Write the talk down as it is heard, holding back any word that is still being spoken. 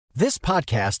This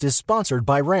podcast is sponsored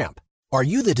by Ramp. Are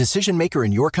you the decision maker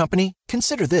in your company?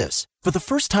 Consider this. For the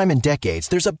first time in decades,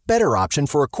 there's a better option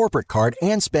for a corporate card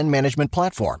and spend management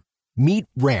platform. Meet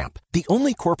Ramp, the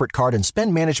only corporate card and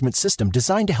spend management system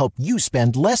designed to help you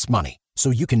spend less money so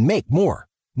you can make more.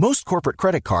 Most corporate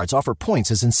credit cards offer points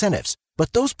as incentives,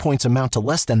 but those points amount to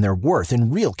less than their worth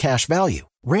in real cash value.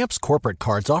 Ramp's corporate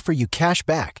cards offer you cash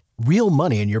back, real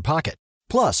money in your pocket.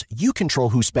 Plus, you control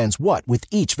who spends what with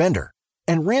each vendor.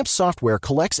 And Ramp's software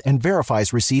collects and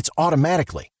verifies receipts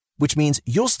automatically, which means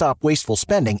you'll stop wasteful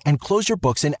spending and close your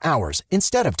books in hours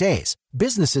instead of days.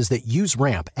 Businesses that use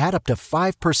Ramp add up to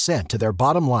 5% to their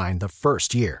bottom line the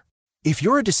first year. If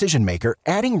you're a decision maker,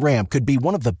 adding Ramp could be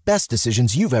one of the best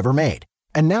decisions you've ever made.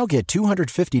 And now get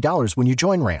 $250 when you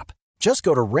join Ramp. Just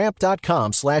go to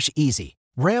ramp.com/easy.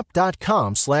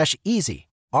 Ramp.com/easy.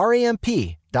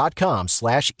 RAMP.com/easy.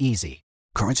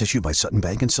 Cards issued by Sutton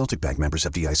Bank and Celtic Bank, members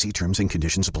of FDIC. Terms and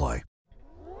conditions apply.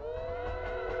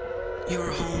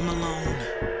 You're home alone.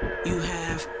 You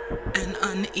have an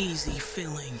uneasy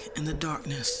feeling in the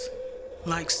darkness,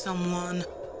 like someone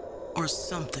or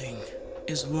something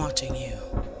is watching you.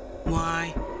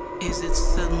 Why is it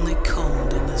suddenly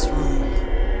cold in this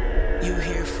room? You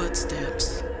hear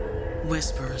footsteps,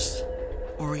 whispers,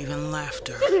 or even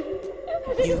laughter.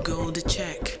 You go to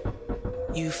check.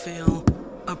 You feel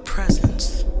a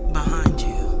presence behind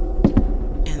you,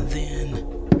 and then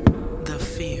the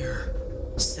fear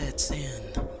sets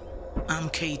in. I'm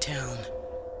K-Town,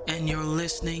 and you're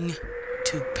listening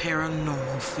to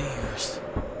Paranormal Fears.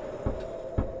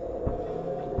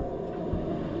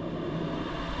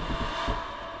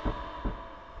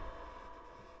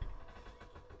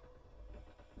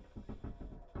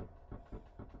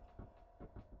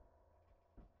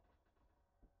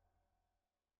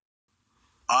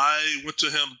 I went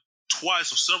to him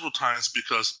twice or several times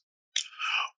because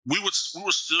we were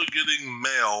still getting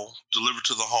mail delivered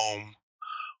to the home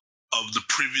of the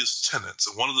previous tenants.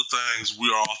 And one of the things we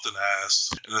are often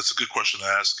asked, and it's a good question to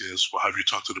ask, is, well, have you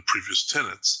talked to the previous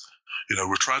tenants? You know,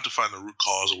 we're trying to find the root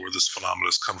cause of where this phenomenon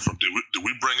is coming from. Did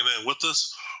we bring it in with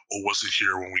us, or was it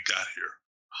here when we got here?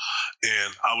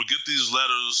 And I would get these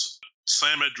letters,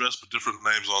 same address but different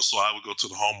names on. So I would go to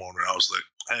the homeowner. I was like,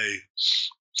 hey,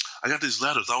 I got these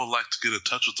letters. I would like to get in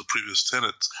touch with the previous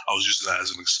tenants. I was using that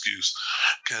as an excuse.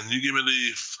 Can you give me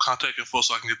the contact info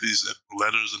so I can get these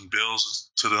letters and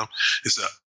bills to them? He said,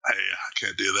 hey, I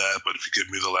can't do that, but if you give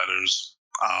me the letters,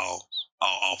 I'll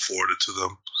forward it to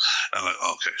them. And I'm like,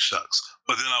 okay, shucks.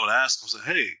 But then I would ask him, say,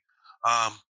 hey,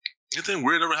 anything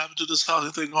weird ever happened to this house?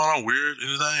 Anything going on weird?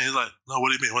 Anything? He's like, no, what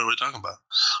do you mean? What are we talking about?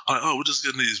 I'm like, oh, we're just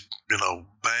getting these,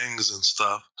 bangs and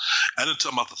stuff. I didn't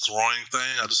tell him about the throwing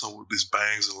thing. I just saw these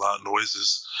bangs and loud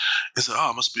noises. He said,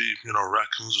 oh, it must be,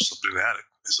 raccoons or something in the attic.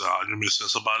 He said, oh, you want me to send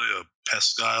somebody, a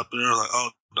pest guy up there? I'm like,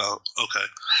 oh, no, okay.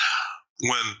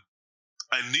 When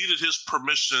I needed his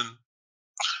permission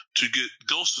to get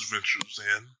Ghost Adventures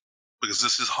in, because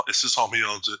it's his home, he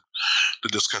owns it. They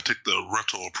just can't take the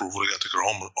rental approval. They got to take their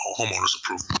homeowner's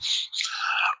approval.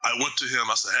 I went to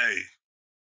him. I said, hey,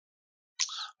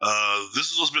 this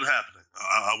is what's been happening.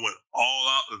 I went all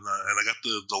out, and I got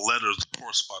the letters, the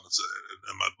correspondence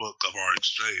in my book I've already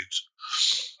exchanged.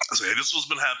 I said, hey, this is what's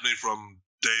been happening from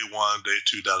day one, day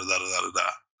two,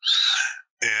 da-da-da-da-da-da.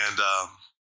 And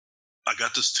I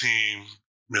got this team.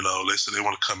 They said they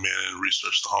want to come in and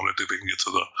research the home. They think they can get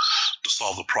to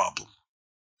solve the problem.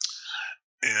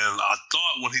 And I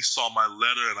thought when he saw my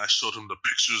letter and I showed him the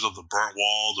pictures of the burnt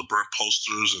wall, the burnt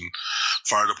posters, and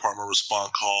fire department response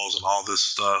calls and all this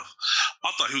stuff, I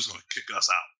thought he was going to kick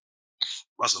us out.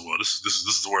 I said, well, this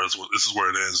is where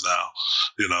it ends now,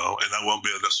 and that won't be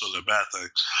necessarily a bad thing.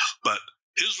 But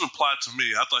his reply to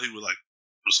me, I thought he would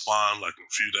respond in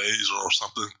a few days or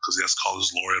something, because he has to call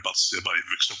his lawyer about to see about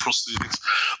eviction proceedings.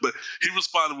 But he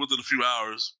responded within a few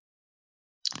hours,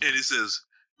 and he says,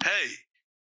 hey,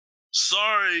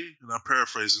 sorry, and I'm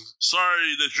paraphrasing,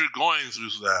 sorry that you're going through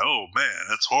that. Oh man,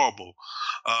 that's horrible.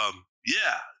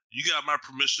 Yeah, you got my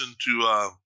permission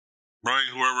to bring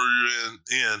whoever you're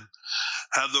in,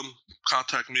 have them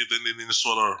contact me if they need any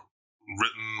sort of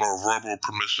written or verbal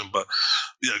permission. But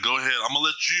yeah, go ahead. I'm gonna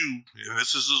let you, and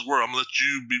this is his word, I'm gonna let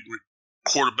you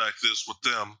quarterback this with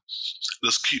them.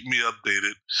 Just keep me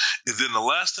updated. And then the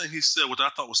last thing he said, which I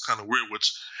thought was kind of weird,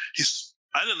 which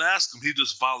I didn't ask him, he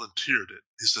just volunteered it.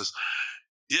 He says,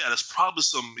 yeah, there's probably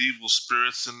some evil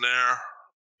spirits in there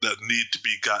that need to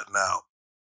be gotten out.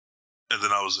 And then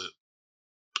that was it.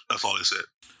 That's all he said.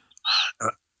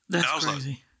 That's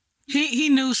crazy. He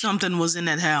knew something was in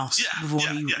that house. Yeah.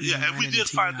 And we did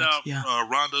find out. Yeah.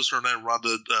 Rhonda's her name.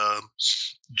 Rhonda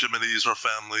Jiminy's her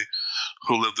family.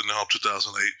 who lived in the home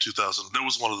 2008, 2000. There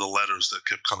was one of the letters that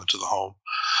kept coming to the home.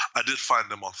 I did find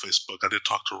them on Facebook. I did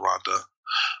talk to Rhonda.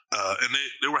 And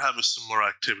they were having similar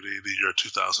activity the year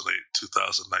 2008,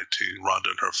 2019, Rhonda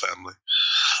and her family.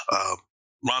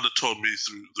 Rhonda told me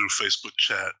through Facebook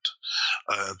chat,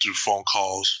 through phone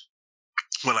calls,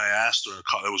 when I asked her,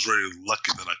 I was very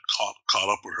lucky that I caught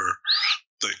up with her.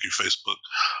 Thank you, Facebook.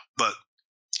 But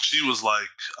she was like,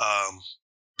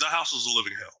 that house was a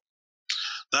living hell.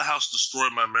 That house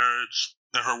destroyed my marriage.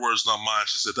 In her words, not mine.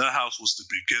 She said, that house was the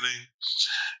beginning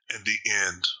and the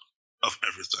end of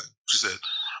everything. She said,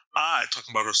 I,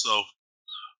 talking about herself,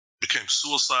 became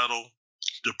suicidal,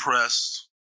 depressed,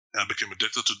 and I became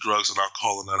addicted to drugs and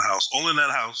alcohol in that house. Only in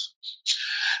that house.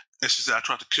 And she said, I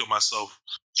tried to kill myself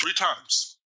 3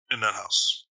 times in that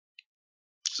house.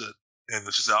 She said,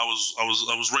 and she said, I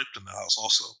was raped in that house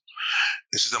also.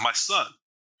 And she said, my son,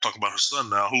 talking about her son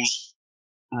now, whose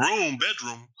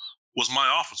bedroom was my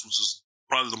office, which is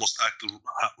probably the most active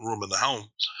room in the home.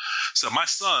 Said, my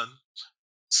son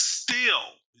still,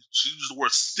 she used the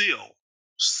word still,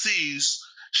 sees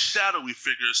shadowy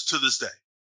figures to this day.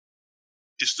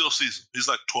 He still sees them. He's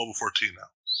like 12 or 14 now.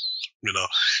 You know,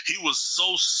 he was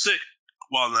so sick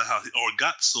while in that house, or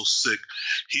got so sick,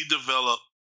 he developed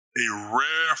a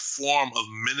rare form of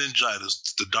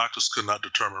meningitis. The doctors could not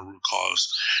determine root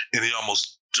cause, and he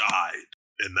almost died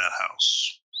in that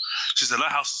house. She said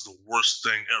that house is the worst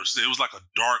thing ever. She said it was like a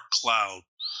dark cloud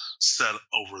set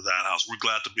over that house. We're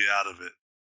glad to be out of it.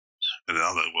 And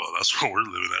I'm like, well, that's where we're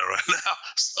living at right now.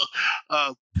 So,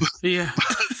 yeah.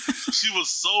 But she was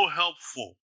so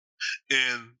helpful.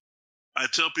 And I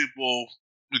tell people,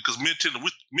 because me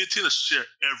and Tina share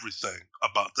everything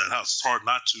about that house. It's hard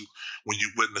not to when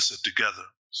you witness it together.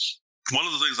 One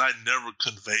of the things I never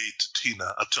conveyed to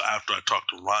Tina until after I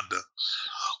talked to Rhonda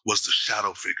was the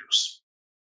shadow figures.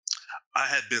 I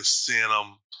had been seeing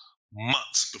them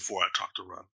months before I talked to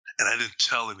Rhonda, and I didn't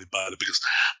tell anybody because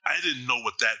I didn't know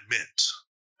what that meant.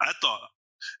 I thought,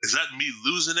 is that me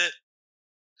losing it?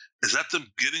 Is that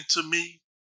them getting to me?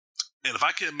 And if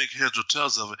I can't make heads or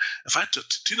tails of it,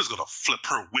 Tina's going to flip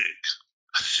her wig,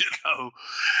 you know?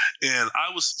 And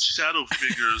I was shadow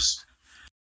figures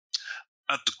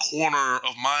at the corner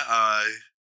of my eye,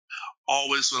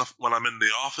 always when I'm in the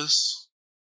office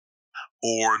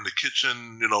or in the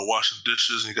kitchen, you know, washing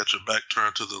dishes, and you got your back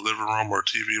turned to the living room or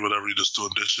TV, whatever, you're just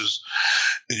doing dishes.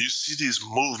 And you see these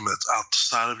movements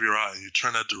outside of your eye, and you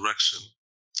turn that direction,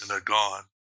 and they're gone.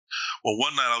 Well,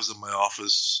 one night I was in my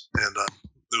office, and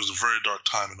it was a very dark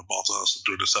time in the Bothell house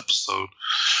during this episode.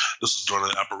 This was during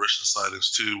the apparition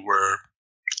sightings, too, where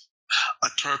I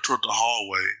turned toward the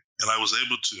hallway, and I was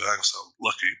able to, I guess I was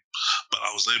lucky, but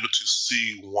I was able to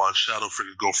see one shadow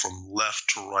figure go from left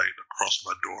to right across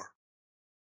my door.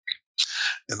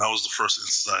 And that was the first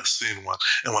instance I'd seen one.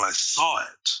 And when I saw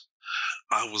it,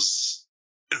 I was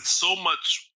in so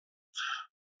much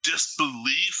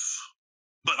disbelief,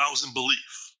 but I was in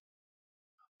belief.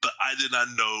 But I did not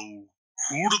know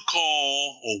who to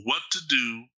call or what to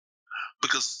do,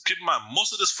 because keep in mind,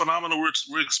 most of this phenomenon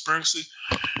we're experiencing,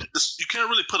 you can't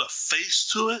really put a face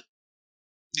to it.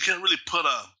 You can't really put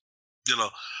I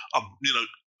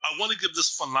want to give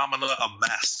this phenomenon a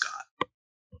mascot.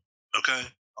 Okay?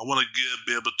 I want to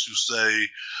be able to say,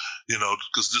 you know,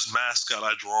 because this mascot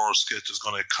I draw or sketch is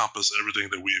going to encompass everything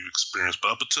that we've experienced.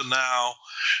 But up until now,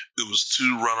 it was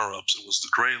 2 runner-ups. It was the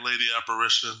Gray Lady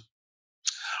apparition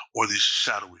or these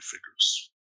shadowy figures.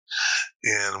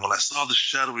 And when I saw the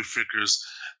shadowy figures,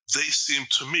 they seemed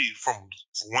to me, from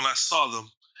when I saw them,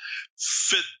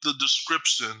 fit the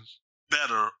description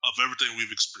better of everything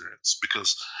we've experienced,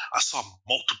 because I saw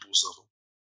multiples of them.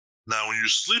 Now, when you're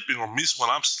sleeping, or me when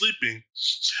I'm sleeping,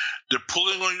 they're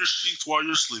pulling on your sheets while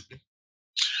you're sleeping.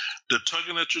 They're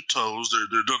tugging at your toes.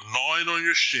 They're gnawing on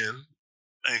your shin,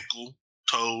 ankle,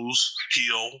 toes,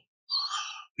 heel.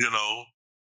 You know,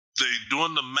 they're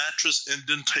doing the mattress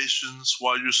indentations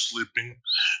while you're sleeping.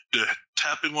 They're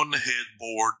tapping on the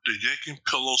headboard. They're yanking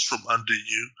pillows from under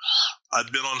you.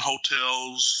 I've been on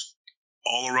hotels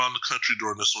all around the country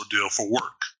during this ordeal for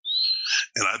work,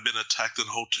 and I've been attacked in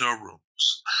hotel rooms.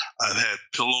 I've had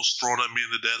pillows thrown at me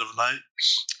in the dead of night.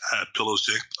 I had pillows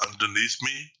yanked underneath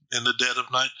me in the dead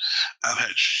of night. I've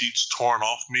had sheets torn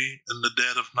off me in the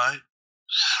dead of night.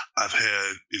 I've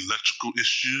had electrical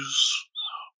issues,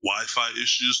 Wi-Fi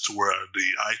issues, to where the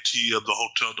IT of the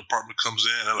hotel department comes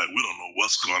in and they're like, we don't know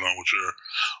what's going on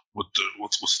with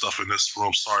what's stuff in this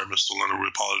room. Sorry, Mr. Leonard, we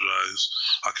apologize.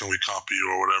 How can we copy you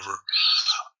or whatever?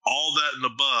 All that and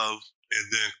above, and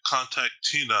then contact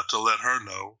Tina to let her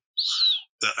know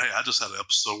that, hey, I just had an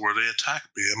episode where they attacked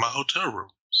me in my hotel room.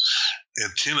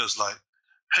 And Tina's like,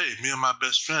 hey, me and my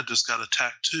best friend just got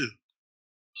attacked too.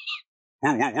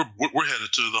 We're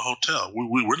headed to the hotel.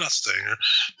 We're not staying here.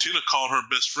 Tina called her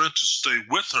best friend to stay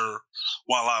with her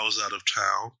while I was out of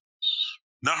town.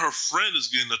 Now her friend is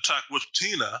getting attacked with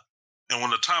Tina, and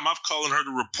when the time I'm calling her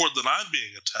to report that I'm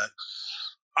being attacked,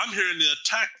 I'm hearing the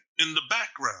attack in the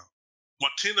background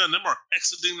while Tina and them are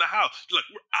exiting the house. They're like,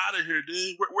 we're out of here,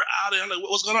 dude. We're out of here. I'm like,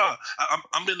 what's going on?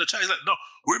 I'm being attacked. He's like, no,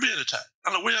 we're being attacked.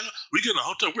 I'm like, we get in a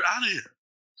hotel. We're out of here.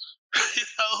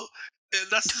 And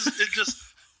that's just,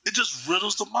 it just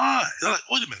riddles the mind. They're like,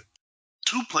 wait a minute.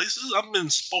 2 places? I'm in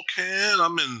Spokane.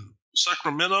 I'm in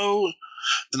Sacramento.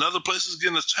 And other places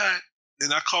getting attacked.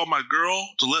 And I called my girl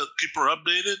to keep her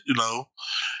updated, and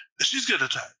she's getting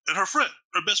attacked. And her friend,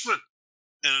 her best friend.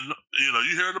 And,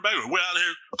 you hear in the background, we're out of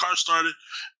here, car started,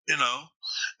 and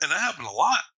that happened a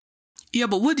lot. Yeah,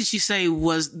 but what did she say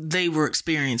was they were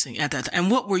experiencing at that time?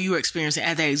 And what were you experiencing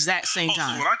at that exact same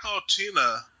time? So when I called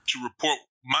Tina to report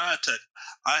my attack,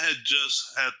 I had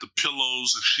just had the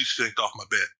pillows and sheets yanked off my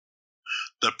bed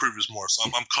that previous morning. So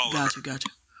I'm calling her. Gotcha.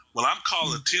 When I'm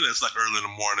calling Tina, it's like early in the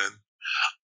morning.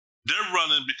 They're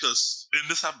running because, and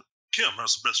this happened, Kim, her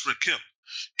best friend,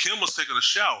 Kim was taking a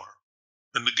shower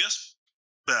in the guest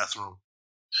bathroom,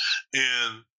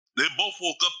 and they both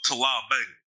woke up to loud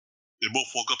banging.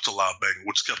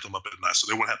 Which kept them up at night, so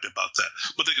they weren't happy about that,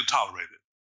 but they can tolerate it.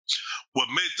 What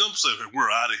made them say, hey,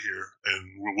 we're out of here,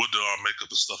 and we'll do our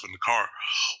makeup and stuff in the car,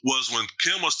 was when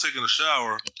Kim was taking a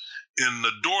shower, and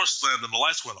the door slammed and the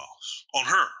lights went off on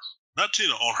her, not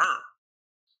Tina, on her.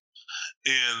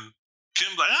 And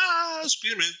Kim's like,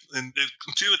 screaming, and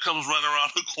Tina comes running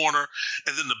around the corner,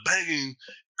 and then the banging,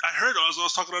 I heard it as I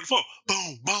was talking on the phone.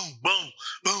 Boom, boom, boom,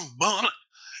 boom, boom.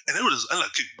 And they were just, I'm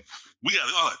like,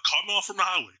 call me from the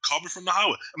highway. Call me from the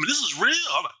highway. I mean, this is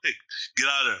real. I'm like, hey, get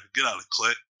out of there.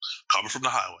 Click. Call me from the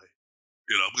highway.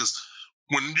 Because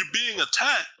when you're being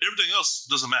attacked, everything else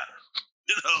doesn't matter.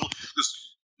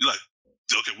 Because you're like,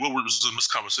 okay, what was in this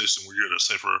conversation where you're at a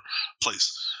safer place?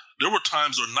 There were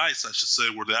times or nights, I should say,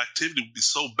 where the activity would be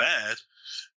so bad,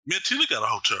 me and Tina got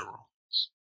a hotel room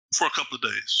for a couple of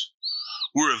days.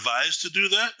 We were advised to do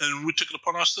that, and we took it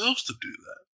upon ourselves to do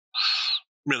that.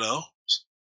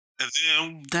 And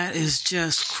then that is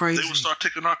just crazy. They would start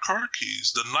taking our car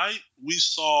keys. The night we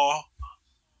saw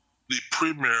the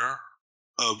premiere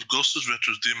of Ghost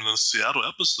Adventures Demon in Seattle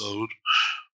episode,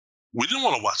 we didn't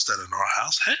want to watch that in our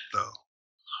house. Heck no.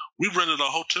 We rented a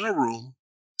hotel room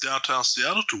downtown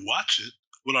Seattle to watch it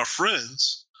with our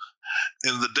friends.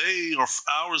 And the day or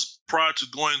hours prior to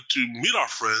going to meet our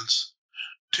friends,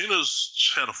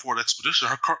 Tina's had a Ford Expedition.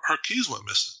 Her keys went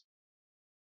missing.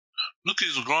 No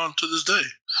keys are gone to this day.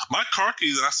 My car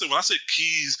keys, and when I say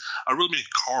keys, I really mean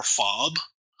car fob,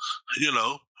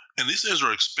 and these things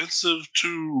are expensive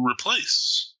to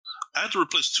replace. I had to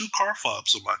replace 2 car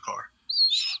fobs in my car,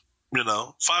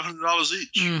 $500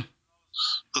 each,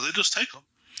 because they just take them.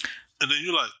 And then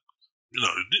you're like, you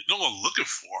don't go looking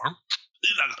for them.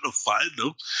 You're not going to find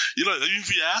them. Even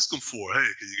if you ask them for, hey,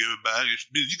 can you give it back?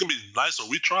 You can be nice, or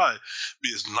we try.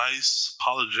 Be as nice,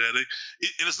 apologetic.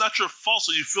 And it's not your fault,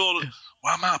 so you feel,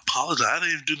 why am I apologizing? I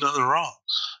didn't even do nothing wrong.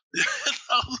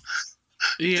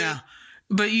 Yeah.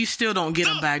 But you still don't get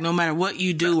them back, no matter what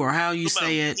you do or how you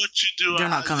say it. What you do, they're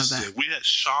not coming back. We had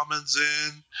shamans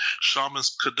in.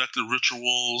 Shamans conducted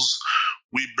rituals.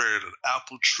 We buried an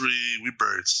apple tree. We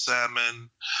buried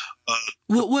salmon.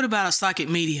 What about a psychic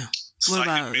medium? What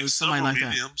about somebody like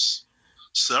mediums,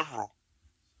 that? Several.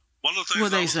 One of the things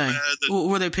what they say?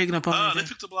 Were they picking up on? They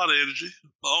picked up a lot of energy.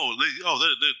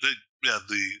 They had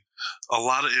a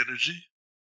lot of energy.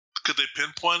 Could they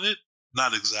pinpoint it?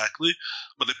 Not exactly,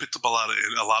 but they picked up a lot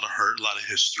of hurt, a lot of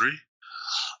history.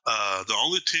 The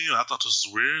only team I thought this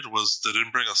was weird was they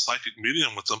didn't bring a psychic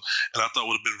medium with them, and I thought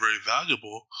would have been very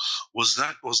valuable was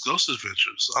Ghost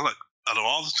Adventures. Out of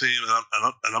all the team,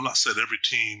 and I'm not saying every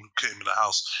team who came in the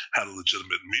house had a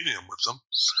legitimate medium with them,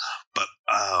 but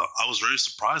I was very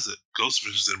surprised that Ghost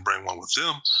Adventures didn't bring one with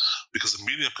them, because the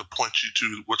medium could point you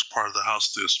to which part of the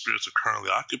house the spirits are currently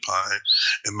occupying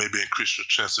and maybe increase your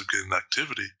chance of getting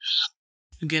activity.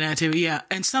 Yeah.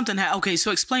 And something okay,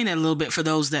 so explain that a little bit for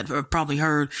those that have probably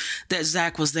heard that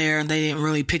Zach was there and they didn't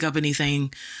really pick up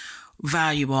anything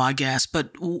valuable, I guess.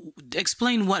 But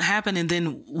explain what happened and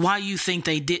then why you think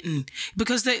they didn't.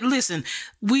 Because listen,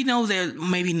 we know that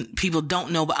maybe people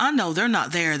don't know, but I know they're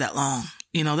not there that long.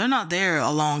 They're not there a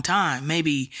long time.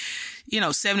 Maybe,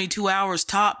 72 hours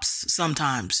tops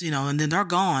sometimes, and then they're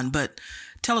gone. But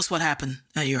tell us what happened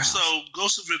at your house. So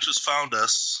Ghost Adventures found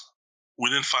us We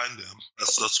didn't find them.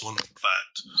 That's one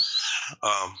fact.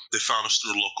 They found us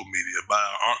through local media. By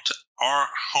our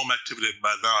home activity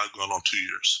by now had gone on 2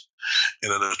 years,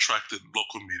 and it attracted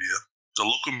local media. The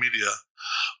local media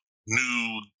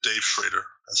knew Dave Schrader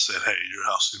and said, "Hey, your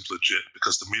house seems legit,"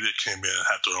 because the media came in and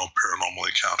had their own paranormal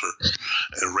encounter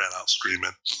and ran out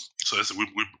screaming. So they said,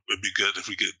 it'd be good if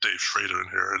we get Dave Schrader in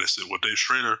here. And they said, well, Dave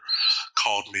Schrader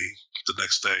called me the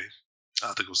next day. I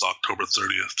think it was October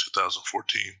 30th,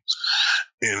 2014.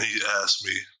 And he asked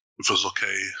me if it was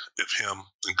okay if him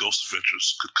and Ghost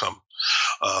Adventures could come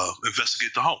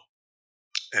investigate the home.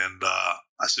 And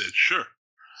I said, sure,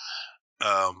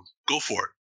 go for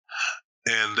it.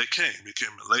 And they came. They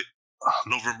came in late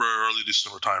November, early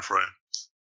December timeframe.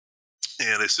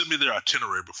 And they sent me their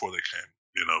itinerary before they came,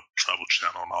 Travel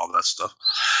Channel and all that stuff.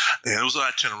 And it was an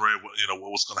itinerary,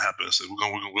 what was going to happen. I said, we're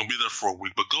going to be there for a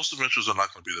week, but Ghost Adventures are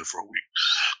not going to be there for a week.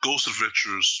 Ghost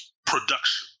Adventures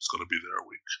production is going to be there a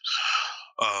week.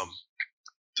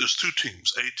 There's two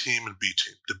teams, A team and B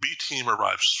team. The B team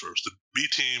arrives first. The B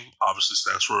team obviously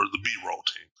stands for the B-roll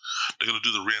team. They're going to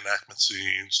do the reenactment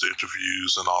scenes, the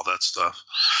interviews, and all that stuff.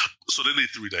 So they need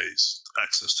 3 days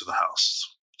access to the house.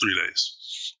 3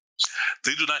 days.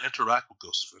 They do not interact with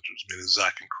Ghost Adventures, meaning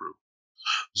Zach and crew.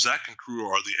 Zach and crew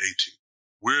are the A team.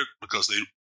 Weird because they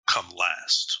come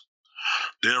last.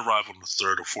 They arrive on the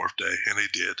 3rd or 4th day, and they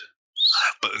did.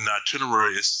 But in the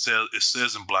itinerary, it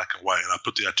says in black and white, and I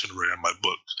put the itinerary in my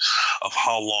book, of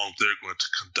how long they're going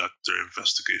to conduct their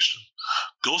investigation.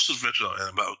 Ghost Adventure,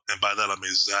 and by that I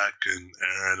mean Zach and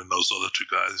Aaron and those other 2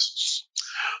 guys,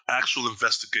 actual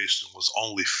investigation was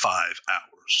only 5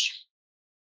 hours.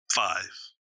 5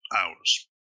 hours.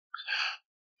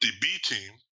 The B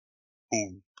team,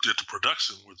 who did the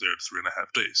production, were there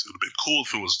 3.5 days. It would have been cool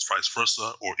if it was vice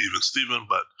versa, or even Steven,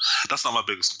 but that's not my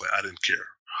biggest complaint. I didn't care.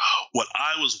 What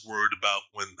I was worried about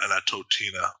and I told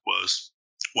Tina was,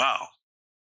 wow,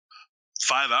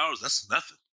 5 hours, that's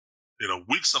nothing.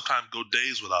 Weeks sometimes go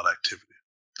days without activity.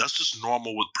 That's just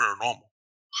normal with paranormal.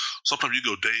 Sometimes you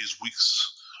go days,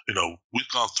 weeks, we've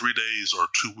gone 3 days or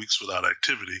 2 weeks without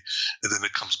activity, and then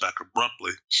it comes back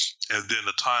abruptly. And then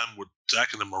the time when Jack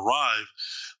and them arrived,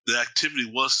 the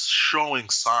activity was showing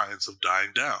signs of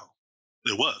dying down.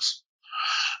 It was.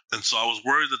 And so I was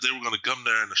worried that they were going to come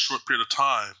there in a short period of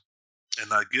time and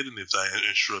not get anything.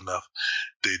 And sure enough,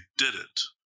 they didn't.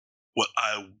 What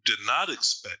I did not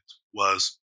expect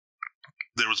was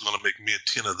they was going to make me and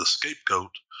Tina the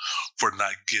scapegoat for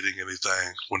not getting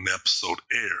anything when the episode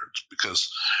aired. Because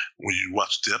when you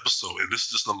watch the episode, and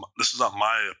this is not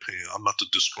my opinion, I'm not the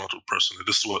disgruntled person.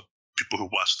 This is what people who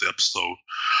watched the episode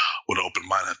with an open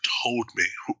mind have told me,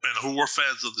 who were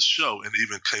fans of the show and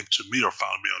even came to me or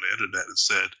found me on the internet and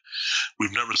said,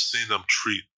 we've never seen them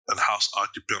treat a house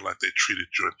occupant like they treated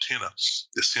you and Tina.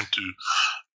 They seem to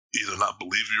either not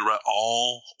believe you at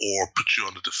all or put you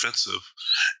on the defensive,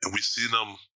 and we see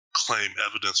them claim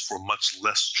evidence for much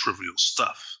less trivial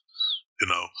stuff.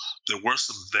 There were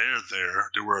some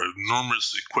there were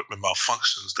numerous equipment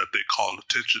malfunctions that they called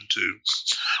attention to,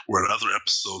 where in other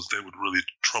episodes they would really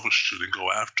troubleshoot and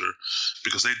go after,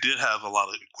 because they did have a lot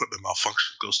of equipment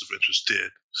malfunction. Ghost Adventures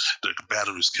did. Their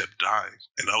batteries kept dying,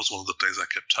 and that was one of the things I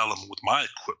kept telling them with my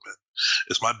equipment,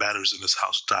 is my batteries in this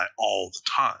house die all the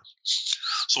time.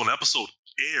 So when the episode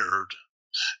aired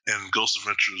and Ghost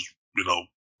Adventures,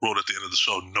 wrote at the end of the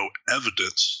show, no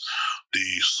evidence, the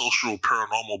social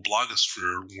paranormal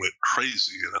blogosphere went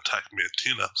crazy and attacked me and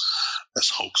Tina as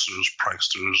hoaxers,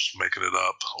 pranksters, making it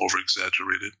up,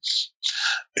 over-exaggerated.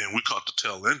 And we caught the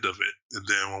tail end of it. And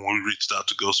then when we reached out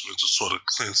to Ghost Adventures to sort of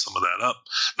clean some of that up,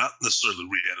 not necessarily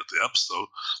re-edit the episode,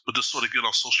 but just sort of get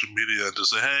on social media and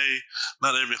just say, hey,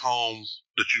 not every home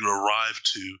that you arrive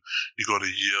to, you're going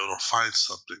to yield or find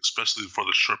something, especially for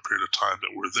the short period of time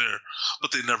that we're there.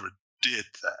 But they never did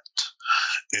that.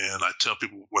 And I tell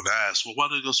people when asked, well, why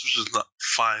did Ghost Adventures not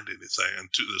find anything? And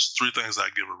there's 3 things I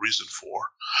give a reason for.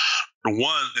 The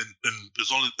one, and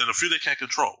there's only, and a few they can't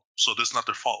control, so that's not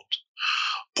their fault.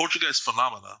 Poltergeist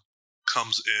phenomena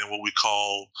comes in what we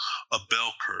call a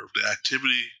bell curve.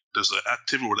 There's an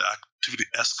activity where the activity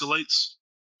escalates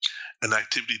and the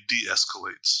activity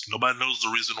de-escalates. Nobody knows the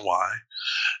reason why.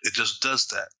 It just does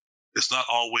that. It's not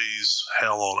always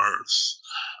hell on earth.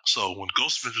 So when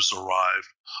Ghost Adventures arrived,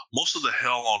 most of the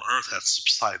hell on earth had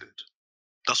subsided.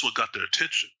 That's what got their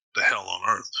attention, the hell on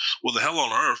earth. Well, the hell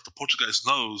on earth, the Poltergeist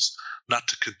knows not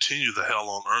to continue the hell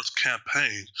on earth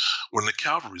campaign when the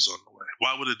cavalry's on the way.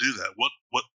 Why would it do that?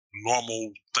 What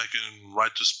normal thinking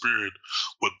righteous spirit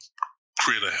would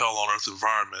create a hell on earth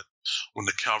environment when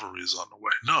the cavalry is on the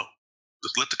way? No.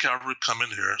 Let the cavalry come in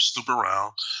here, snoop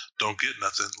around, don't get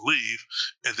nothing, leave,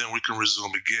 and then we can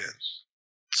resume again.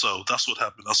 So that's what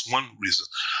happened. That's one reason.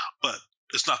 But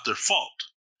it's not their fault.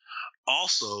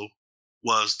 Also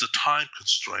was the time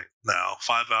constraint. Now,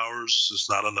 5 hours is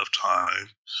not enough time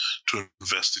to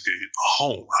investigate a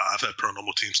home. I've had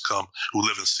paranormal teams come who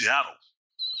live in Seattle,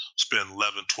 spend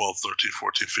 11, 12, 13,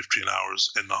 14, 15 hours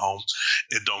in the home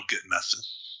and don't get nothing.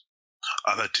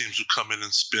 I've had teams who come in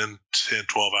and spend 10,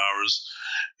 12 hours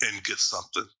and get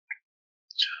something.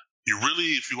 You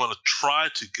really, if you want to try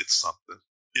to get something,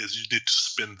 is you need to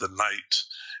spend the night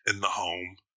in the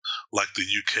home like the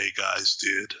UK guys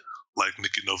did, like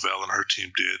Nikki Novell and her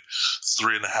team did,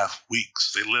 3.5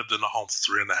 weeks. They lived in the home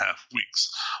 3.5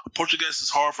 weeks. A Portuguese, it's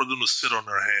hard for them to sit on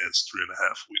their hands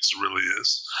 3.5 weeks. It really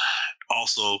is.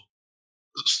 Also,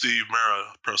 Steve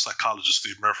Mera, parapsychologist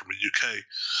Steve Mera from the UK,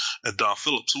 and Don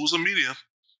Phillips, who was a medium,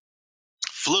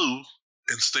 flew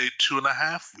and stayed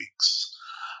 2.5 weeks.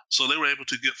 So they were able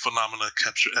to get phenomena and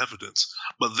capture evidence.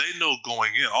 But they know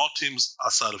going in, all teams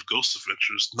outside of Ghost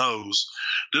Adventures knows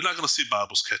they're not going to see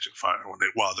Bibles catching fire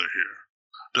while they're here.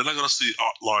 They're not going to see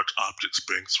large objects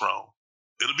being thrown.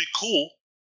 It'll be cool.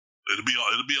 It'll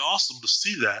be awesome to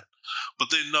see that. But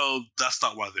they know that's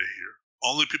not why they're here.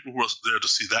 Only people who are there to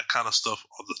see that kind of stuff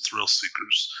are the thrill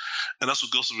seekers. And that's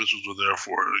what Ghost Adventures were there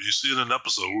for. You see in an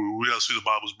episode, we got to see the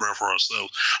Bibles burn for ourselves.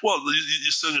 Well,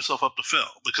 you set yourself up to fail,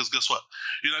 because guess what?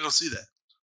 You're not going to see that.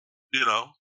 You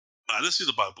know, I didn't see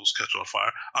the Bibles catch on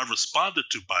fire. I responded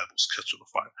to Bibles catching on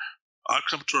fire. I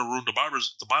come to a room, the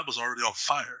Bible's already on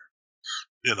fire.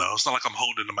 You know, it's not like I'm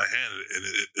holding it in my hand and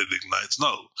it ignites.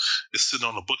 No, it's sitting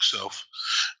on a bookshelf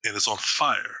and it's on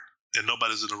fire. And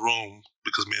nobody's in the room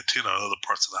because me and Tina are in other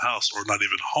parts of the house or not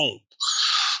even home.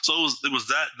 So it was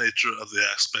that nature of the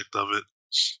aspect of it.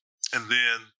 And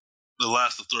then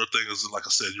the third thing is, like I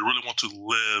said, you really want to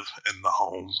live in the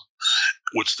home,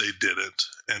 which they didn't.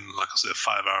 And like I said,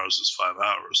 5 hours is 5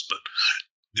 hours, but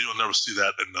you'll never see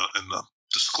that in the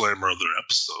disclaimer of their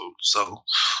episode. So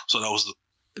that was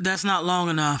That's not long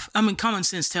enough. I mean, common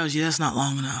sense tells you that's not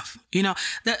long enough. You know,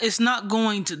 that it's not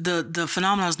going to, the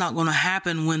phenomenon is not going to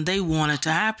happen when they want it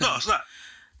to happen. No, it's not.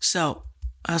 So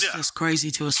that's just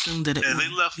crazy to assume that it And will.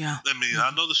 they left, I mean,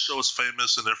 I know the show is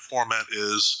famous and their format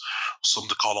is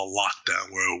something called a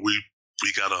lockdown, where we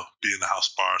got to be in the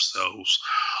house by ourselves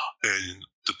and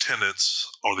the tenants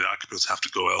or the occupants have to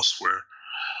go elsewhere.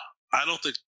 I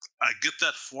get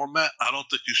that format. I don't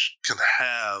think you can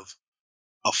have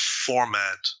a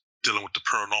format dealing with the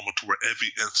paranormal to where every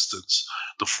instance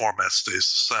the format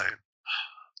stays the same.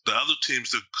 The other teams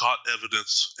that caught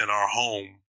evidence in our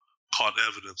home caught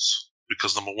evidence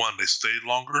because, number one, they stayed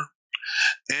longer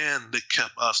and they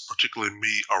kept us, particularly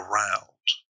me, around.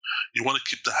 You want to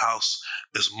keep the house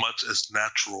as much as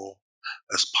natural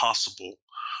as possible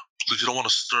because you don't want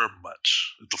to stir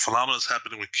much. If the phenomenon is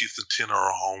happening when Keith and Tina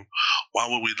are home, why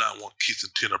would we not want Keith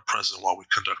and Tina present while we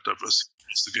conduct our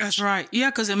investigation? That's right. Yeah,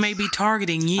 because it may be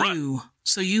targeting you. Right.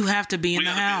 So you have to be in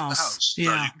the house.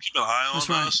 Yeah. Now, you can keep an eye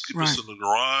on us, keep us in the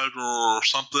garage or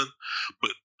something.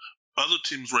 But other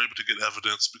teams were able to get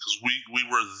evidence because we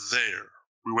were there.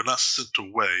 We were not sent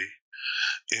away.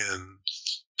 And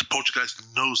the poltergeist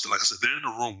knows that, like I said, they're in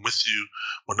the room with you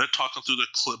when they're talking through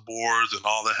their clipboards and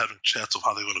all that, having chats of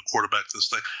how they're going to quarterback this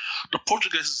thing. The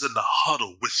poltergeist is in the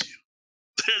huddle with you.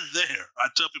 They're there. I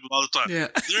tell people all the time, they're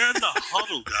in the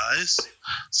huddle, guys.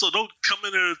 So don't come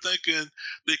in there thinking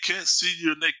they can't see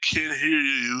you and they can't hear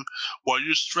you while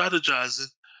you're strategizing.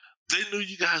 They knew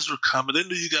you guys were coming. They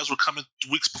knew you guys were coming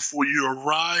weeks before you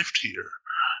arrived here.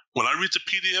 When I read the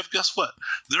PDF, guess what?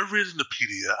 They're reading the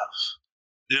PDF.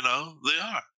 You know, they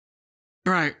are.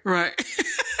 Right.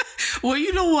 Well,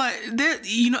 you know what?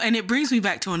 And it brings me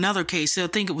back to another case. So I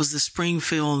think it was the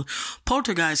Springfield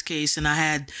poltergeist case, and I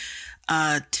had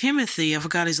Timothy, I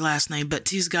forgot his last name, but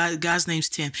his guy's name's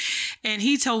Tim. And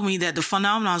he told me that the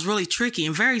phenomenon is really tricky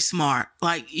and very smart.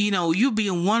 Like, you'll be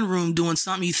in one room doing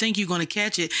something, you think you're going to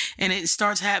catch it, and it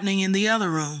starts happening in the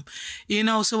other room.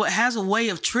 So it has a way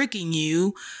of tricking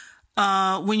you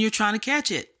when you're trying to catch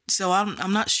it. So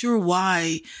I'm not sure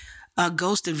why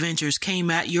Ghost Adventures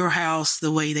came at your house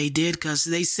the way they did, because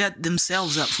they set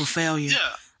themselves up for failure.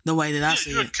 Yeah. The way that I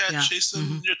see it. You're a cat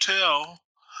chasing your tail.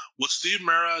 What Steve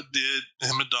Mera did,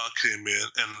 him and Don came in,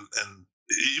 and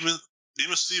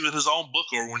even Steve in his own book,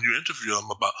 or when you interview him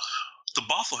about the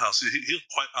Bothell house, he'll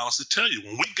quite honestly tell you,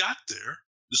 when we got there,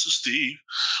 this is Steve,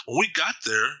 when we got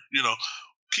there,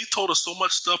 Keith told us so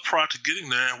much stuff prior to getting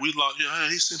there, and we thought, yeah,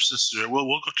 he seems sincere. Well,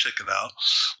 we'll go check it out.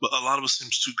 But a lot of it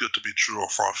seems too good to be true or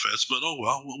far-fetched. But, oh,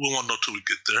 well, we won't know till we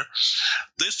get there.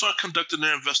 They start conducting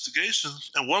their investigation,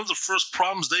 and one of the first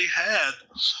problems they had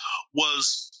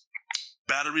was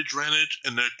battery drainage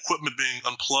and their equipment being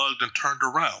unplugged and turned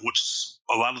around, which is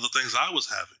a lot of the things I was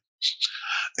having.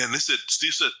 And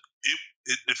Steve said,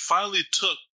 it finally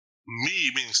took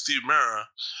me, meaning Steve Mera,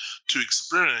 to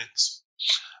experience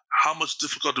how much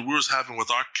difficulty we was having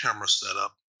with our camera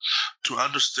setup to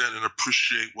understand and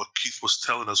appreciate what Keith was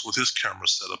telling us with his camera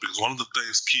setup. Because one of the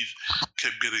things Keith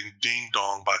kept getting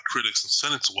ding-dong by critics and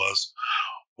cynics was,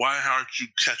 why aren't you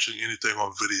catching anything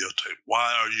on videotape?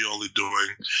 Why are you only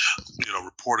doing,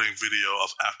 reporting video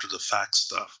of after-the-fact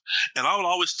stuff? And I would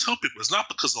always tell people, it's not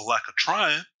because of lack of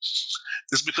trying.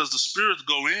 It's because the spirits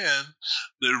go in,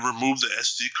 they remove the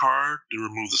SD card, they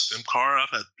remove the SIM card.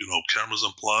 I've had, cameras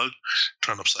unplugged,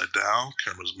 turned upside down,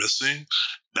 cameras missing,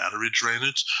 battery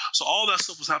drainage. So all that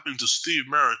stuff was happening to Steve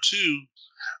Mera too,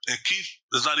 and Keith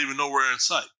is not even nowhere in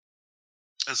sight.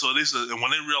 And so they said, and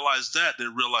when they realized that, they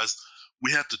realized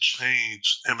we had to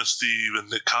change, him and Steve and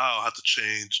Nick Kyle had to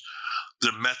change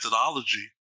their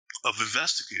methodology of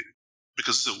investigating.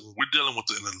 Because we're dealing with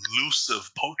an elusive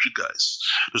poltergeist.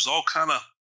 There's all kind of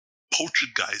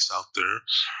poltergeists out there.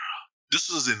 This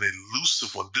is an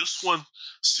elusive one. This one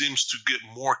seems to get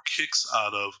more kicks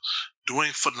out of doing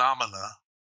phenomena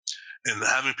and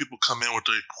having people come in with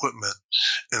their equipment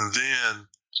and then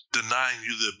denying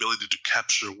you the ability to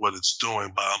capture what it's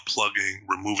doing by unplugging,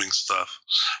 removing stuff.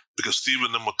 Because Steve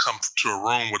and them will come to a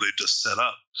room where they just set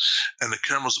up and the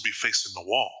cameras will be facing the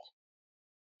wall.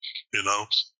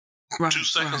 Right, 2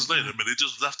 seconds later, I mean, they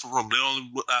just left the room. They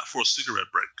only went out for a cigarette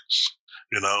break,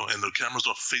 and the cameras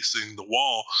are facing the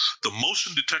wall. The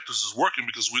motion detectors is working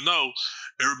because we know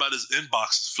everybody's inbox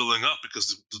is filling up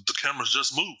because the cameras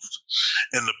just moved.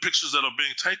 And the pictures that are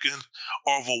being taken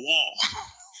are of a wall.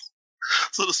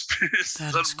 So the spirits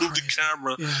doesn't move the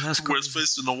camera where it's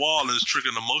facing the wall and it's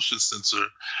triggering a motion sensor.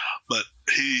 But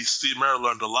Steve Mera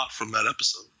learned a lot from that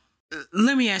episode.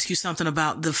 Let me ask you something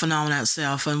about the phenomena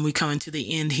itself, and we're coming to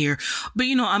the end here. But,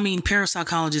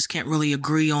 parapsychologists can't really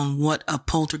agree on what a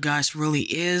poltergeist really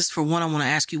is. For one, I want to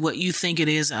ask you what you think it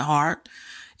is at heart.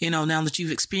 Now that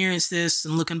you've experienced this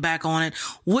and looking back on it,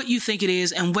 what you think it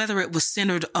is and whether it was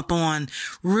centered upon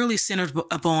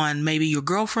maybe your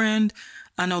girlfriend.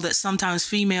 I know that sometimes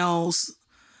females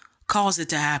cause it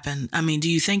to happen. I mean, do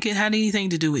you think it had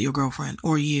anything to do with your girlfriend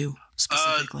or you?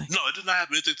 Specifically. No, it did not have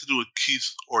anything to do with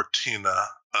Keith or Tina.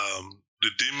 The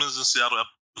Demons in Seattle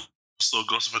episode,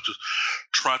 Ghost Adventures,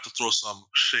 tried to throw some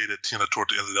shade at Tina toward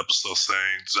the end of the episode,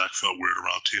 saying Zach felt weird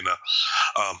around Tina.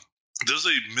 There's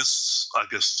a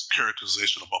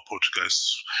characterization about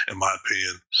poltergeists, in my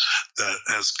opinion, that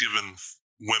has given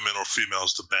women or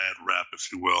females the bad rap,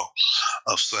 if you will,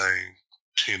 of saying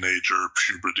teenager,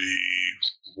 puberty,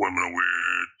 women are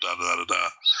weird,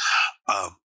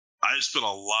 da-da-da-da-da. I spent a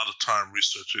lot of time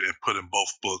researching and put in both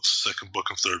books, second book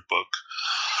and third book,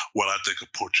 what I think a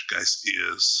poltergeist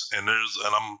is. And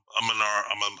I'm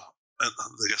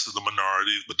I guess it's the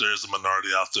minority, but there is a minority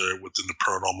out there within the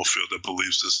paranormal field that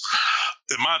believes this.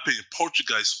 In my opinion,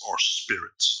 poltergeists are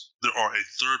spirits. There are a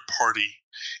third-party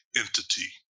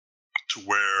entity to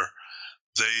where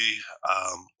they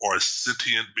are a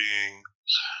sentient being.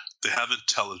 They have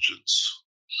intelligence,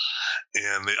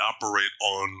 and they operate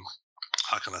on,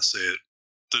 how can I say it?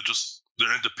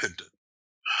 They're independent.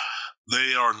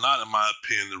 They are not, in my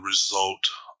opinion, the result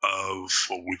of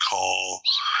what we call,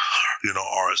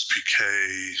 RSPK,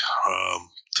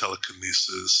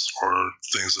 telekinesis, or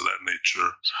things of that nature,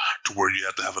 to where you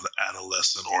have to have an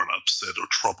adolescent or an upset or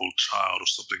troubled child or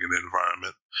something in the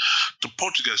environment. The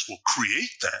poltergeist will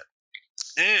create that.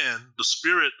 And the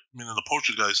spirit, meaning the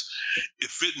poltergeist,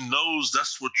 if it knows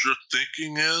that's what your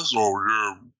thinking is or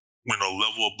your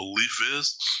level of belief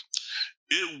is,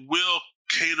 it will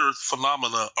cater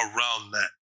phenomena around that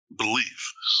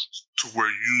belief to where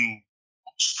you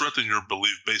strengthen your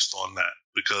belief based on that.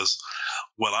 Because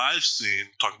what I've seen,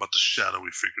 talking about the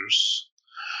shadowy figures,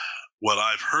 what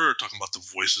I've heard talking about the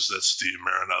voices that Steve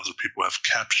Mera and other people have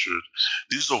captured,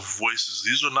 these are voices.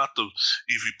 These are not the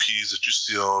EVPs that you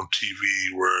see on TV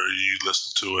where you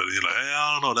listen to it and you're like, hey,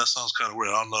 I don't know, that sounds kind of weird.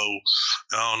 I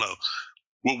don't know.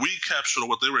 What we captured, or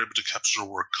what they were able to capture,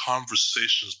 were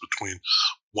conversations between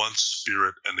one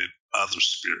spirit and another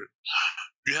spirit.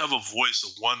 You have a voice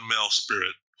of one male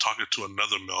spirit talking to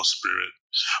another male spirit,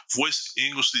 voice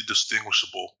Englishly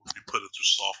distinguishable if you put it through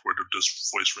software that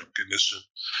does voice recognition,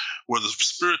 where the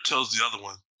spirit tells the other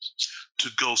one to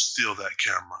go steal that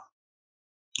camera.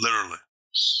 Literally.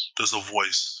 There's a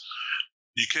voice.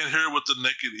 You can't hear it with the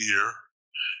naked ear.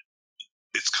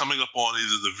 It's coming up on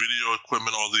either the video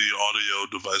equipment or the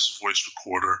audio device voice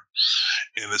recorder,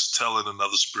 and it's telling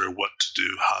another spirit what to do,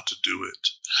 how to do it.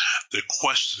 They're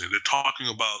questioning. They're talking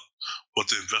about what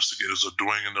the investigators are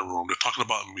doing in the room. They're talking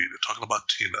about me. They're talking about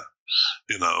Tina.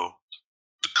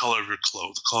 The color of your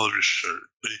clothes, the color of your shirt.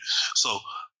 So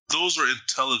those are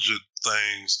intelligent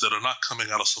things that are not coming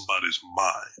out of somebody's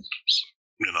mind.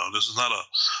 This is not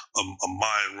a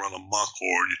mind run amok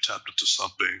or you tapped into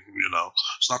something.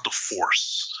 It's not the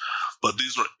force, but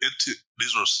these are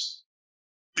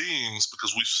beings,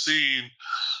 because we've seen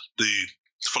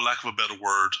for lack of a better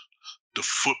word, the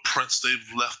footprints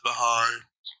they've left behind,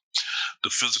 the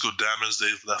physical damage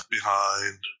they've left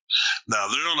behind. Now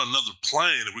they're on another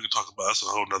plane, and we can talk about that's a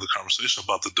whole other conversation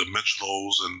about the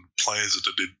dimensionals and planes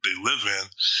that they live in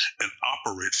and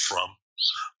operate from.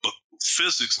 But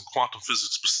physics and quantum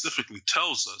physics specifically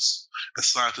tells us, and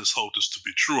scientists hold this to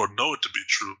be true or know it to be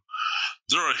true,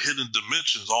 there are hidden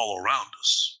dimensions all around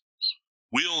us.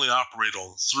 We only operate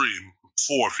on 3,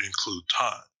 4 if you include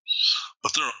time.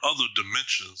 But there are other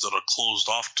dimensions that are closed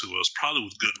off to us, probably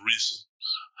with good reason.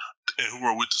 And who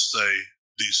are we to say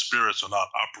these spirits are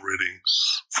not operating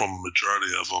from a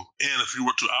majority of them? And if you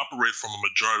were to operate from a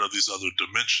majority of these other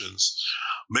dimensions,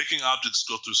 making objects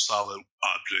go through solid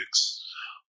objects,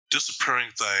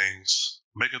 disappearing things,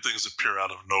 making things appear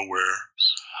out of nowhere,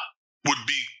 would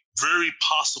be very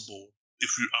possible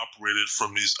if you operated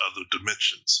from these other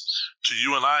dimensions. To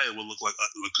you and I, it would look like,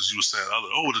 because you were saying,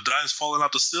 the diamonds falling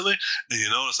out the ceiling? And you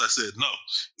notice I said, no,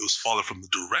 it was falling from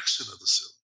the direction of the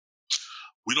ceiling.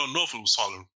 We don't know if it was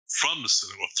falling from the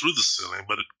ceiling or through the ceiling,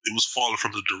 but it was falling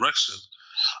from the direction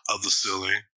of the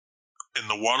ceiling. In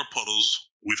the water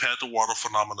puddles, we've had the water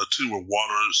phenomena too, where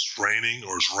water is raining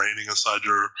or is raining inside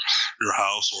your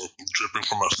house or dripping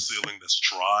from a ceiling that's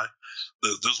dry.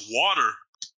 There's water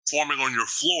forming on your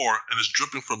floor and it's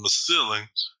dripping from the ceiling,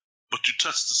 but you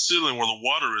touch the ceiling where the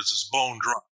water is, it's bone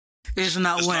dry. It's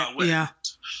not wet. Yeah.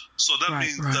 So that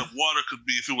means that water could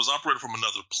be, if it was operating from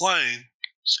another plane,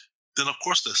 then of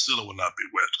course that ceiling would not be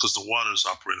wet because the water is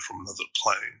operating from another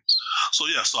plane. So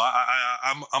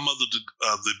I'm of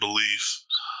the belief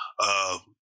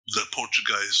that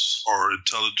poltergeists are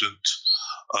intelligent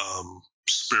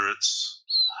spirits,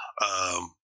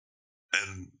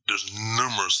 and there's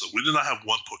numerous. We did not have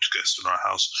one poltergeist in our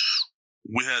house.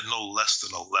 We had no less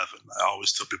than 11. I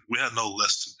always tell people we had no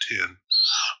less than 10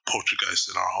 poltergeists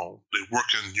in our home. They work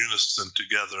in unison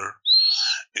together,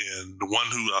 and the one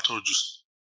who I told you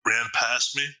ran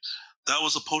past me, that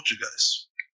was a poltergeist.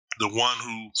 The one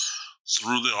who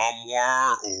threw the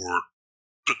armoire or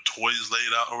put toys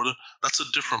laid out over there, that's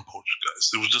a different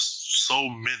poltergeist. It was just so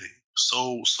many.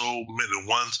 So many.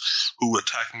 Ones who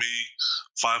attacked me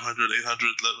 500,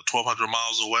 800, 1,200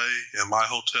 miles away in my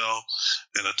hotel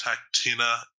and attacked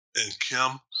Tina and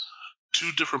Kim.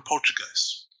 2 different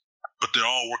poltergeists. But they're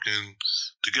all working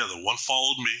together. One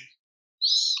followed me,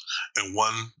 and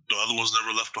the other one's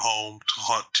never left the home to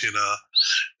hunt Tina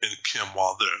and Kim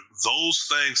while there. Those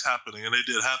things happening, and they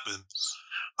did happen,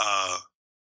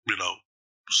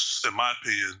 in my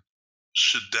opinion,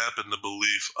 should dampen the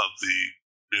belief of the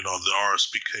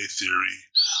RSPK theory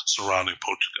surrounding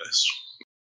poltergeists.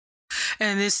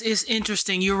 And this is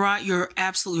interesting. You're right. You're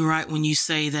absolutely right when you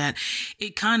say that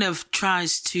it kind of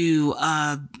tries to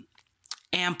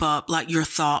amp up like your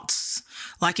thoughts,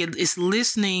 like it's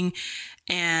listening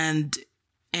and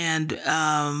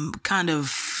kind of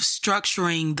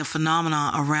structuring the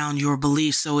phenomena around your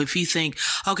beliefs. So if you think,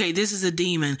 okay, this is a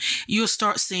demon, you'll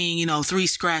start seeing, 3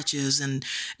 scratches and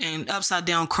upside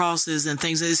down crosses and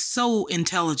things. It's so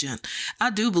intelligent.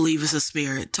 I do believe it's a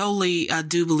spirit. Totally. I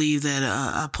do believe that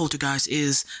a poltergeist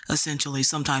is essentially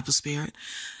some type of spirit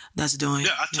that's doing.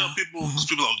 Yeah, I tell people,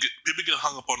 people get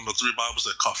hung up on the 3 Bibles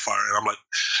that caught fire. And I'm like,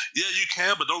 yeah, you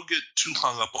can, but don't get too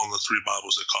hung up on the 3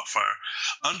 Bibles that caught fire.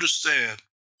 Understand,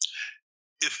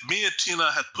 if me and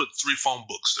Tina had put 3 phone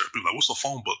books there, people are like, what's a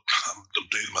phone book? I'm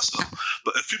dating myself.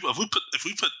 But if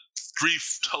we put 3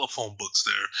 telephone books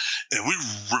there and we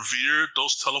revered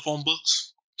those telephone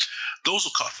books, those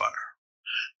will caught fire.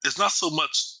 It's not so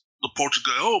much the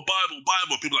poltergeist,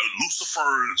 Bible, people like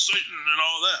Lucifer and Satan and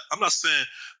all that. I'm not saying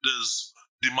there's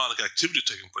demonic activity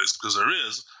taking place, because there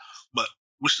is, but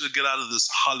we should get out of this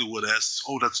Hollywood-esque,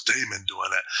 that's Damon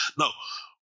doing that. No,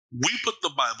 we put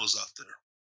the Bibles out there.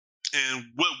 And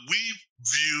what we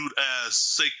viewed as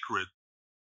sacred,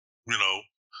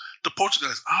 the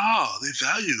poltergeist, they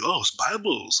value, it's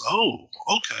Bibles. Oh,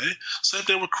 okay. Same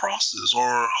thing with crosses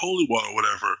or holy water or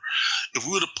whatever. If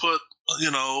we would have put,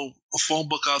 a phone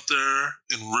book out there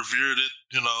and revered it,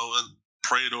 and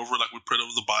prayed over like we prayed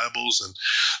over the Bibles and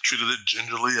treated it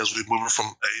gingerly as we move it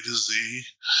from A to Z,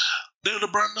 they would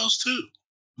have burned those too.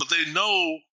 But they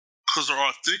know, because of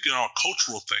our thinking, our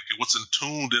cultural thinking, what's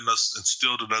intuned in us,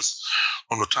 instilled in us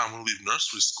from the time we leave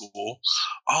nursery school.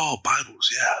 Oh, Bibles,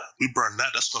 yeah, we burn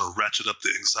that. That's going to ratchet up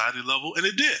the anxiety level, and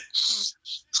it did.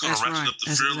 It's going to ratchet up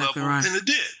the fear level, and it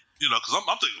did. Because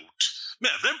I'm thinking,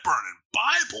 man, if they're burning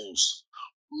Bibles,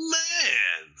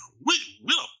 man, we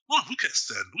can't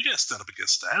stand up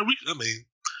against that.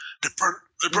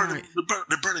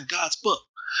 They're burning God's book,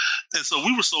 and so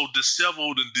we were so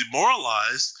disheveled and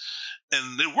demoralized.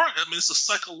 And they weren't. It's a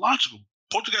psychological.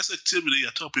 Poltergeist activity, I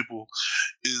tell people,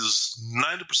 is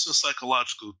 90%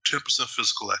 psychological, 10%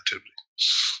 physical activity.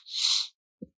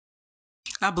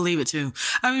 I believe it too.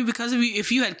 Because if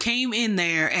you had came in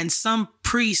there and some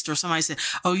priest or somebody said,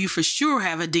 "Oh, you for sure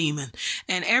have a demon,"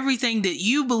 and everything that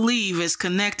you believe is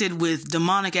connected with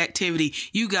demonic activity,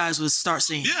 you guys would start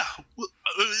seeing. Yeah,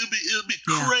 it'd be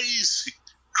crazy.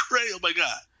 Oh my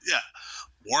God, yeah.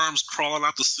 Worms crawling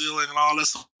out the ceiling and all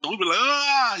this. We'd be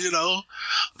like,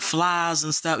 flies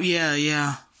and stuff.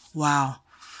 Yeah. Wow.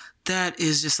 That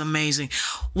is just amazing.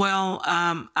 Well,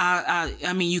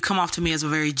 you come off to me as a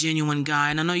very genuine guy,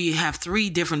 and I know you have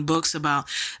 3 different books about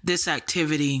this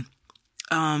activity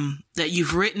that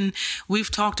you've written. We've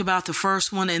talked about the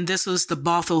first one, and this was the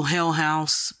Bothell Hell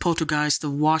House Poltergeist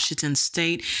of Washington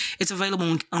State. It's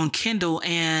available on Kindle,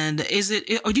 and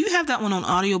or do you have that one on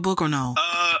audiobook or no?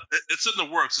 It's in the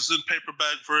works. It's in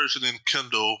paperback version in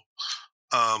Kindle.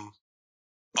 I'm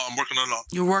working on it.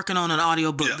 You're working on an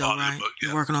audiobook right? Yeah.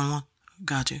 You're working on one?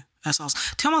 Got you. That's awesome.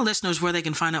 Tell my listeners where they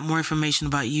can find out more information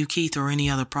about you, Keith, or any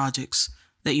other projects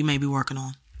that you may be working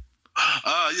on.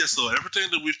 So everything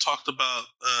that we've talked about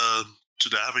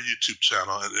today, I have a YouTube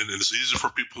channel, and it's easy for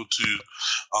people to,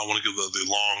 I want to give the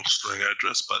long string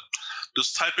address, but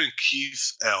just type in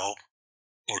Keith L.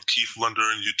 or Keith Lunder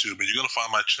on YouTube, and you're going to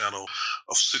find my channel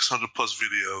of 600 plus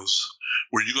videos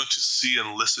where you're going to see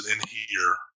and listen and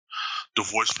hear the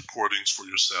voice recordings for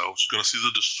yourselves. You're going to see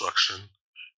the destruction,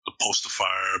 the poster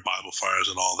fire, Bible fires,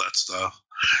 and all that stuff.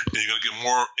 And you're going to get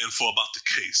more info about the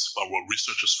case, about what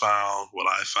researchers found, what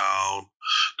I found,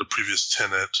 the previous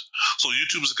tenant. So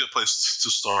YouTube is a good place to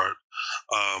start.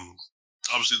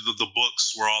 Obviously, the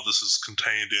books where all this is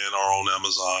contained in are on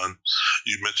Amazon.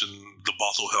 You mentioned the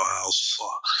Bothell Hell House,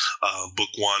 book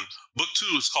 1. Book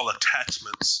 2 is called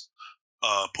Attachments,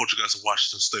 Poltergeist of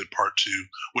Washington State Part 2,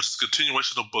 which is a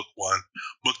continuation of book 1.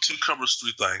 Book 2 covers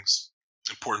 3 things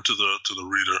important to the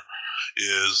reader.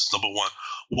 Is number 1,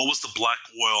 what was the black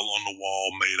oil on the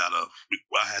wall made out of?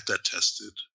 I had that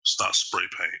tested. It's not spray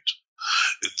paint.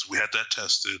 We had that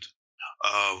tested.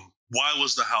 Why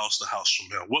was the house from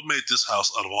hell? What made this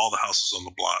house, out of all the houses on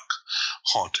the block,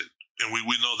 haunted? And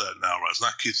we know that now, right? It's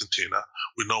not Keith and Tina.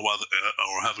 We know why,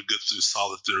 or have a good,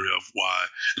 solid theory of why.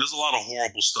 There's a lot of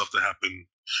horrible stuff that happened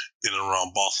in and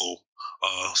around Bothell.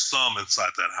 Some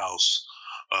inside that house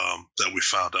that we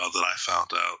found out, that I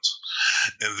found out.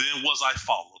 And then was I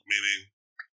followed? Meaning,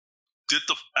 did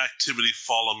the activity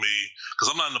follow me? Because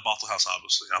I'm not in the Bothell house,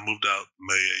 obviously. I moved out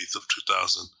May 8th of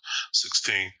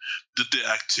 2016. Did the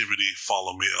activity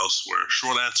follow me elsewhere?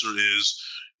 Short answer is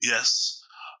yes.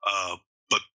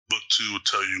 But book 2 will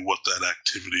tell you what that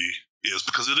activity is,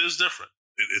 because it is different.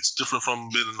 It's different from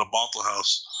being in the Bothell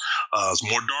house. It's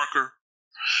more darker.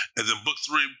 And then book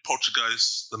 3,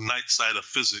 Poltergeist, the Night Side of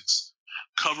Physics,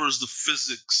 covers the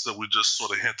physics that we just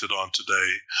sort of hinted on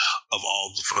today of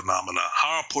all the phenomena.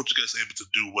 How are poltergeists able to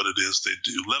do what it is they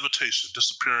do? Levitation,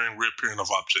 disappearing, reappearing of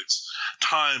objects,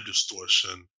 time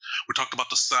distortion. We talked about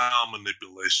the sound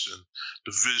manipulation,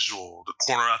 the visual, the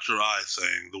corner out your eye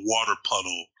thing, the water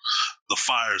puddle, the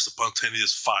fires, the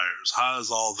spontaneous fires. How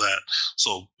is all that?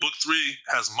 So book 3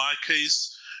 has my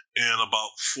case and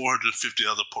about 450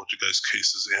 other poltergeist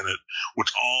cases in it,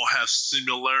 which all have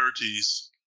similarities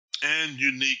and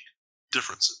unique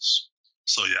differences.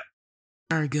 So, yeah.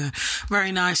 Very good.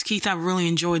 Very nice. Keith, I really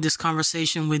enjoyed this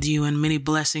conversation with you, and many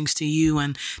blessings to you.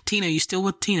 And Tina, you still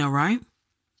with Tina, right?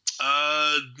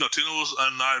 No, Tina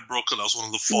and I broke it. That was one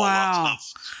of the fallouts of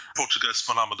poltergeist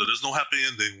phenomena. There's no happy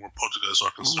ending where poltergeists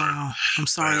are concerned. Wow. I'm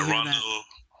sorry to hear that.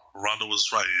 Rhonda was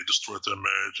right. It destroyed their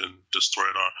marriage and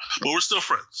destroyed our... But we're still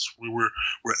friends. We're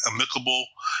amicable,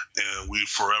 and we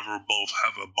forever both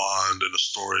have a bond and a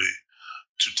story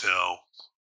to tell,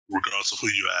 regardless of who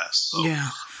you ask. So yeah.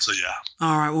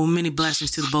 All right. Well, many blessings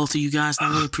to the both of you guys. And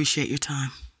I really appreciate your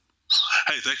time.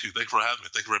 Hey, thank you. Thank you for having me.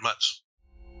 Thank you very much.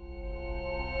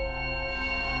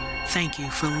 Thank you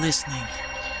for listening.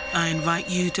 I invite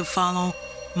you to follow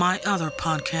my other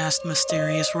podcast,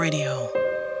 Mysterious Radio.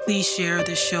 Please share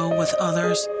this show with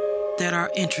others that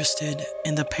are interested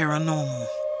in the paranormal.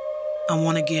 I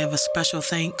want to give a special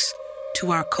thanks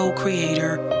to our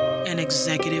co-creator and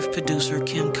executive producer,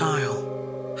 Kim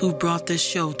Kyle, who brought this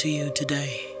show to you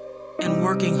today. And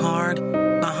working hard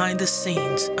behind the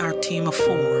scenes, our team of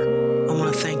 4, I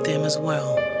want to thank them as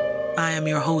well. I am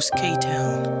your host,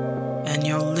 K-Town, and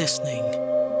you're listening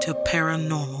to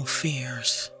Paranormal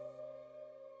Fears.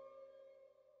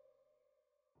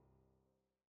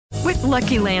 With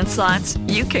Lucky Land Slots,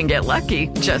 you can get lucky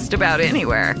just about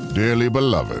anywhere. Dearly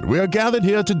beloved, we are gathered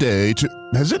here today to...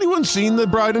 Has anyone seen the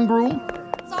bride and groom?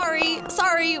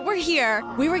 Sorry, we're here.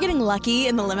 We were getting lucky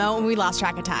in the limo and we lost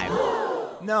track of time.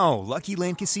 No, Lucky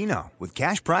Land Casino, with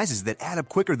cash prizes that add up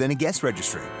quicker than a guest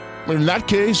registry. In that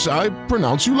case, I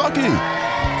pronounce you lucky.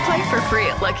 Play for free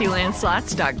at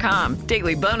LuckyLandSlots.com.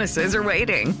 Daily bonuses are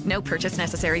waiting. No purchase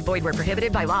necessary. Void where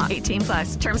prohibited by law.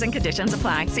 18+. Terms and conditions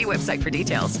apply. See website for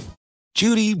details.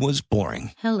 Judy was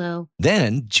boring. Hello.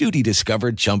 Then Judy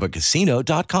discovered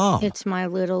ChumbaCasino.com. It's my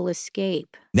little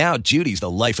escape. Now Judy's the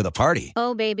life of the party.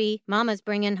 Oh, baby, mama's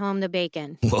bringing home the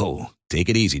bacon. Whoa, take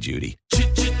it easy, Judy.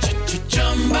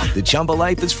 The Chumba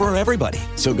life is for everybody.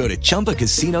 So go to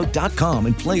ChumbaCasino.com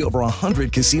and play over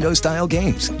 100 casino-style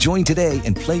games. Join today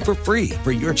and play for free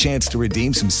for your chance to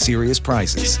redeem some serious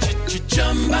prizes.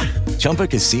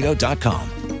 ChumbaCasino.com.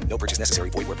 No purchase necessary.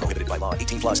 Void where prohibited by law.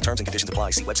 18+. Terms and conditions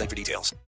apply. See website for details.